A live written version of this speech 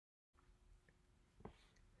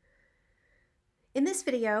In this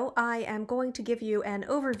video, I am going to give you an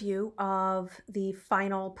overview of the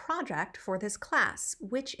final project for this class,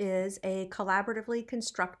 which is a collaboratively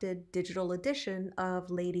constructed digital edition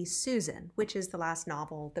of Lady Susan, which is the last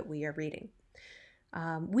novel that we are reading.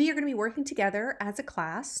 We are going to be working together as a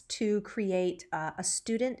class to create a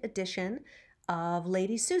student edition of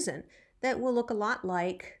Lady Susan that will look a lot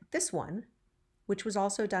like this one, which was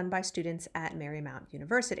also done by students at Marymount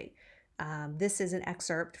University. This is an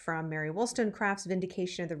excerpt from Mary Wollstonecraft's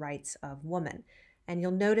Vindication of the Rights of Woman. And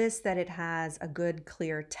you'll notice that it has a good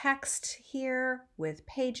clear text here with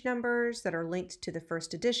page numbers that are linked to the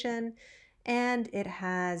first edition. And it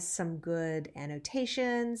has some good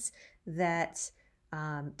annotations that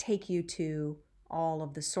take you to all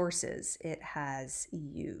of the sources it has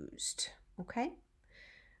used. Okay?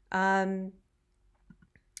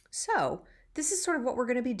 So this is sort of what we're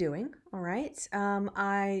going to be doing. All right.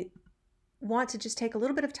 I want to just take a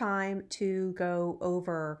little bit of time to go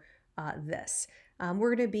over this.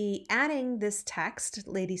 We're going to be adding this text,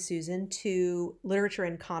 Lady Susan, to Literature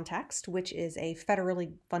in Context, which is a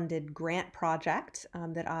federally funded grant project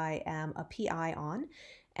that I am a PI on.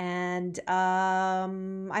 And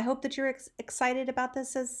I hope that you're excited about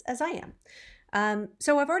this as I am.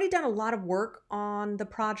 So I've already done a lot of work on the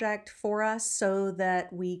project for us so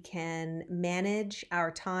that we can manage our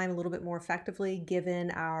time a little bit more effectively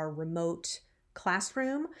given our remote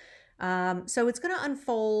classroom. So it's going to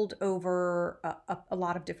unfold over a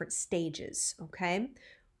lot of different stages, okay?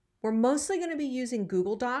 We're mostly going to be using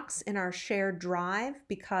Google Docs in our shared drive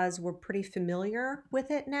because we're pretty familiar with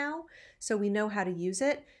it now, so we know how to use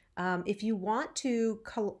it. If you want to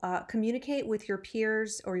communicate with your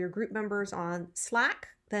peers or your group members on Slack,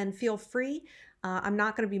 then feel free. I'm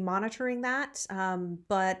not going to be monitoring that,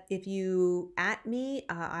 but if you @ me,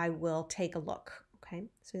 I will take a look. Okay,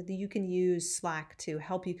 so you can use Slack to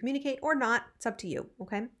help you communicate or not. It's up to you.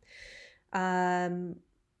 Okay,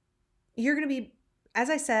 you're going to be,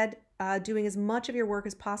 as I said, doing as much of your work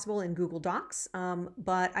as possible in Google Docs,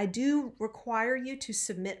 but I do require you to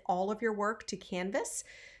submit all of your work to Canvas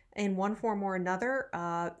in one form or another.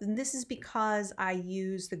 And this is because I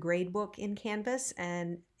use the gradebook in Canvas,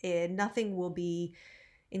 and nothing will be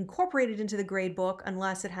incorporated into the gradebook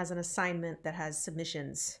unless it has an assignment that has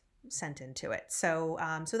submissions sent into it. So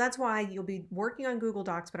that's why you'll be working on Google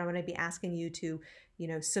Docs, but I'm going to be asking you to,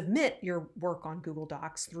 submit your work on Google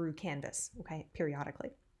Docs through Canvas, okay, periodically.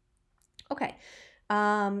 Okay.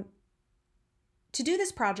 To do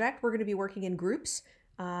this project, we're going to be working in groups.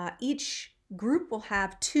 Each group will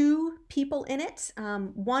have 2 people in it.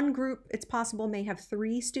 One group, it's possible, may have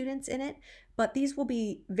 3 students in it, but these will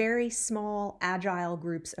be very small, agile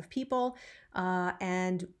groups of people.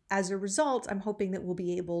 And as a result, I'm hoping that we'll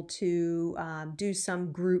be able to do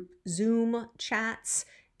some group Zoom chats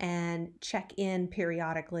and check in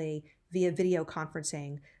periodically via video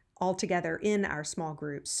conferencing all together in our small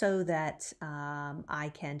groups so that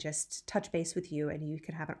I can just touch base with you and you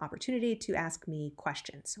can have an opportunity to ask me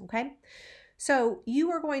questions, okay? So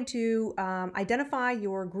you are going to identify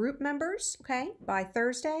your group members, okay, by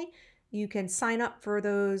Thursday. You can sign up for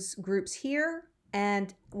those groups here.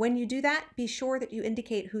 And when you do that, be sure that you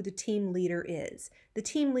indicate who the team leader is. The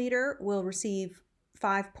team leader will receive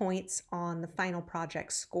 5 points on the final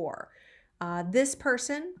project score. This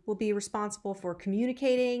person will be responsible for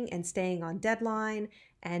communicating and staying on deadline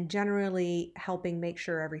and generally helping make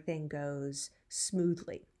sure everything goes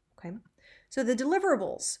smoothly, okay? So the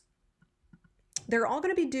deliverables, they're all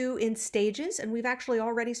going to be due in stages, and we've actually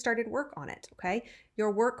already started work on it, okay?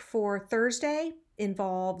 Your work for Thursday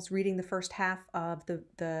involves reading the first half of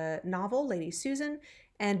the novel, Lady Susan,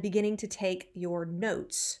 and beginning to take your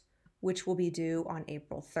notes, which will be due on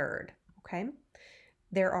April 3rd, okay?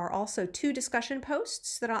 There are also 2 discussion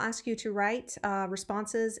posts that I'll ask you to write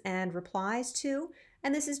responses and replies to,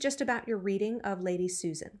 and this is just about your reading of Lady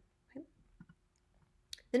Susan. Okay?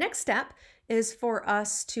 The next step is for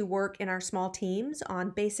us to work in our small teams on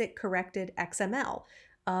basic corrected XML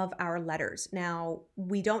of our letters. Now,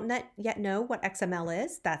 we don't yet know what XML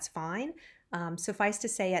is. That's fine. Suffice to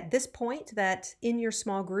say at this point that in your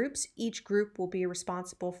small groups, each group will be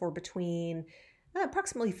responsible for between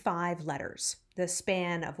approximately 5 letters, the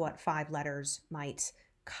span of what 5 letters might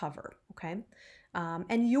cover, okay?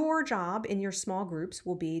 And your job in your small groups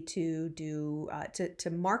will be to to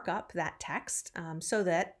mark up that text so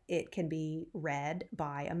that it can be read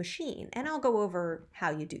by a machine. And I'll go over how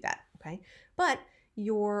you do that, okay? But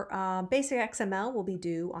your basic XML will be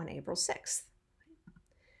due on April 6th.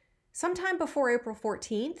 Sometime before April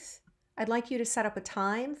 14th, I'd like you to set up a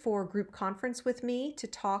time for a group conference with me to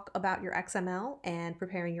talk about your XML and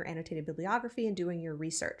preparing your annotated bibliography and doing your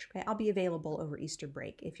research. Okay, I'll be available over Easter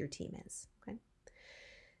break if your team is. Okay.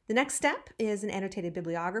 The next step is an annotated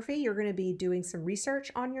bibliography. You're going to be doing some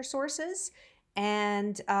research on your sources,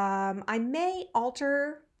 and I may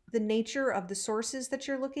alter the nature of the sources that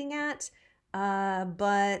you're looking at,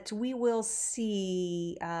 but we will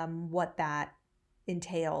see what that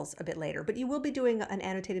entails a bit later. But you will be doing an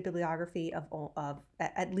annotated bibliography of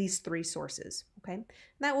at least 3 sources, okay? And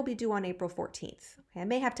that will be due on April 14th. Okay? I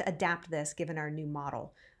may have to adapt this given our new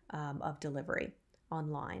model of delivery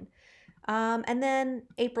online. And then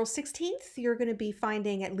April 16th, you're going to be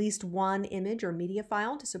finding at least 1 image or media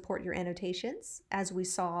file to support your annotations, as we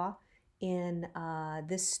saw in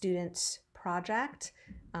this student's project.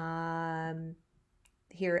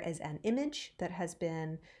 Here is an image that has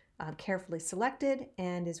been carefully selected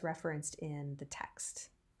and is referenced in the text.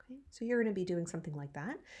 Okay, so you're going to be doing something like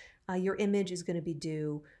that. Your image is going to be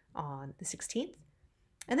due on the 16th.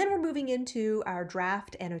 And then we're moving into our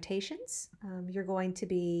draft annotations. You're going to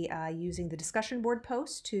be using the discussion board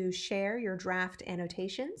post to share your draft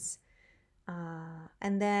annotations.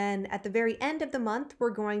 And then at the very end of the month,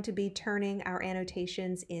 we're going to be turning our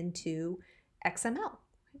annotations into XML.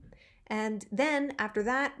 And then after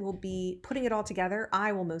that, we'll be putting it all together.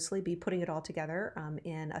 I will mostly be putting it all together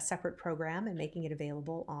in a separate program and making it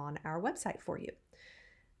available on our website for you.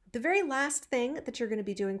 The very last thing that you're going to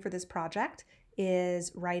be doing for this project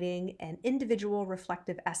is writing an individual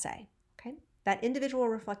reflective essay. Okay? That individual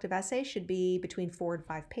reflective essay should be between 4 and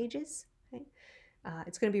 5 pages. Okay?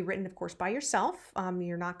 It's going to be written, of course, by yourself.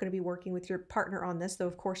 You're not going to be working with your partner on this, though,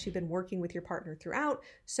 of course, you've been working with your partner throughout,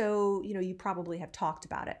 so you probably have talked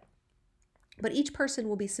about it. But each person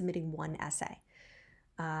will be submitting 1 essay.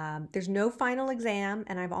 There's no final exam,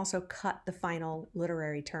 and I've also cut the final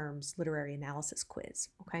literary terms, literary analysis quiz,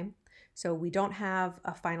 okay? So we don't have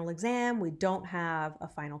a final exam, we don't have a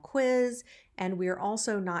final quiz, and we are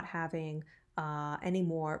also not having any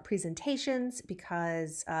more presentations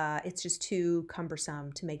because it's just too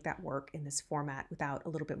cumbersome to make that work in this format without a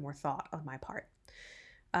little bit more thought on my part.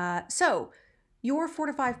 So your 4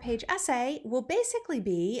 to 5 page essay will basically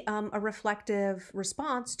be a reflective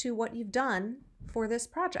response to what you've done for this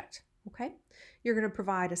project, okay? You're going to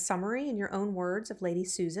provide a summary in your own words of Lady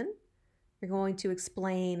Susan. You're going to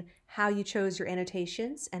explain how you chose your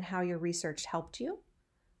annotations and how your research helped you.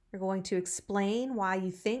 You're going to explain why you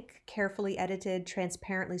think carefully edited,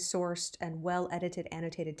 transparently sourced, and well-edited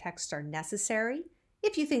annotated texts are necessary,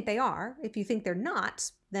 if you think they are. If you think they're not,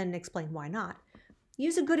 then explain why not.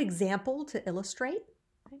 Use a good example to illustrate.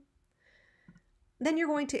 Okay? Then you're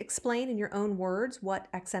going to explain in your own words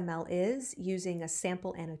what XML is, using a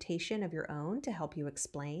sample annotation of your own to help you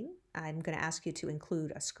explain. I'm going to ask you to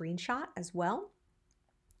include a screenshot as well.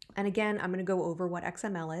 And again, I'm going to go over what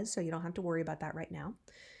XML is, so you don't have to worry about that right now.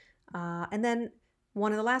 And then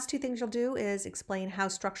one of the last 2 things you'll do is explain how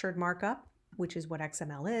structured markup, which is what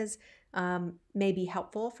XML is, may be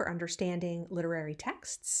helpful for understanding literary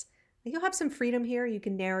texts. You'll have some freedom here. You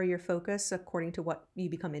can narrow your focus according to what you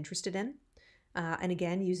become interested in. And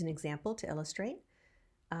again, use an example to illustrate.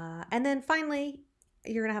 And then finally,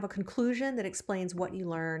 you're going to have a conclusion that explains what you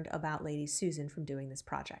learned about Lady Susan from doing this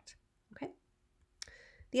project. Okay?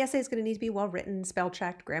 The essay is going to need to be well written, spell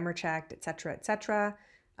checked, grammar checked, etc., etc.,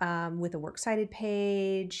 with a works cited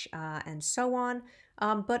page and so on.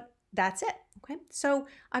 But that's it. Okay, so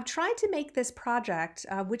I've tried to make this project,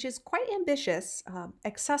 which is quite ambitious,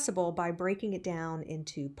 accessible by breaking it down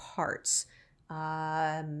into parts.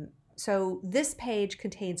 So this page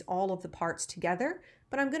contains all of the parts together,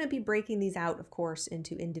 but I'm going to be breaking these out, of course,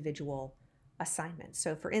 into individual assignments.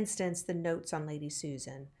 So for instance, the notes on Lady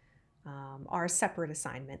Susan are a separate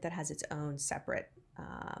assignment that has its own separate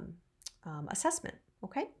assessment.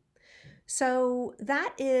 Okay. So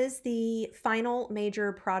that is the final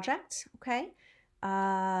major project, okay?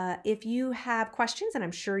 If you have questions, and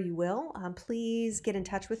I'm sure you will, please get in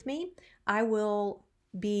touch with me. I will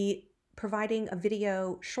be providing a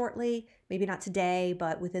video shortly, maybe not today,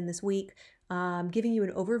 but within this week, giving you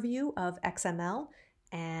an overview of XML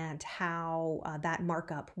and how that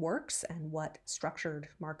markup works and what structured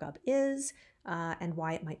markup is and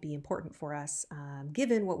why it might be important for us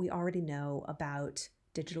given what we already know about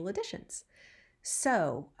digital editions.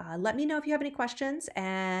 So let me know if you have any questions,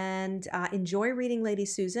 and enjoy reading Lady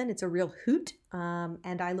Susan. It's a real hoot,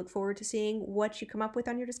 and I look forward to seeing what you come up with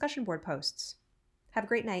on your discussion board posts. Have a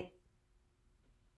great night.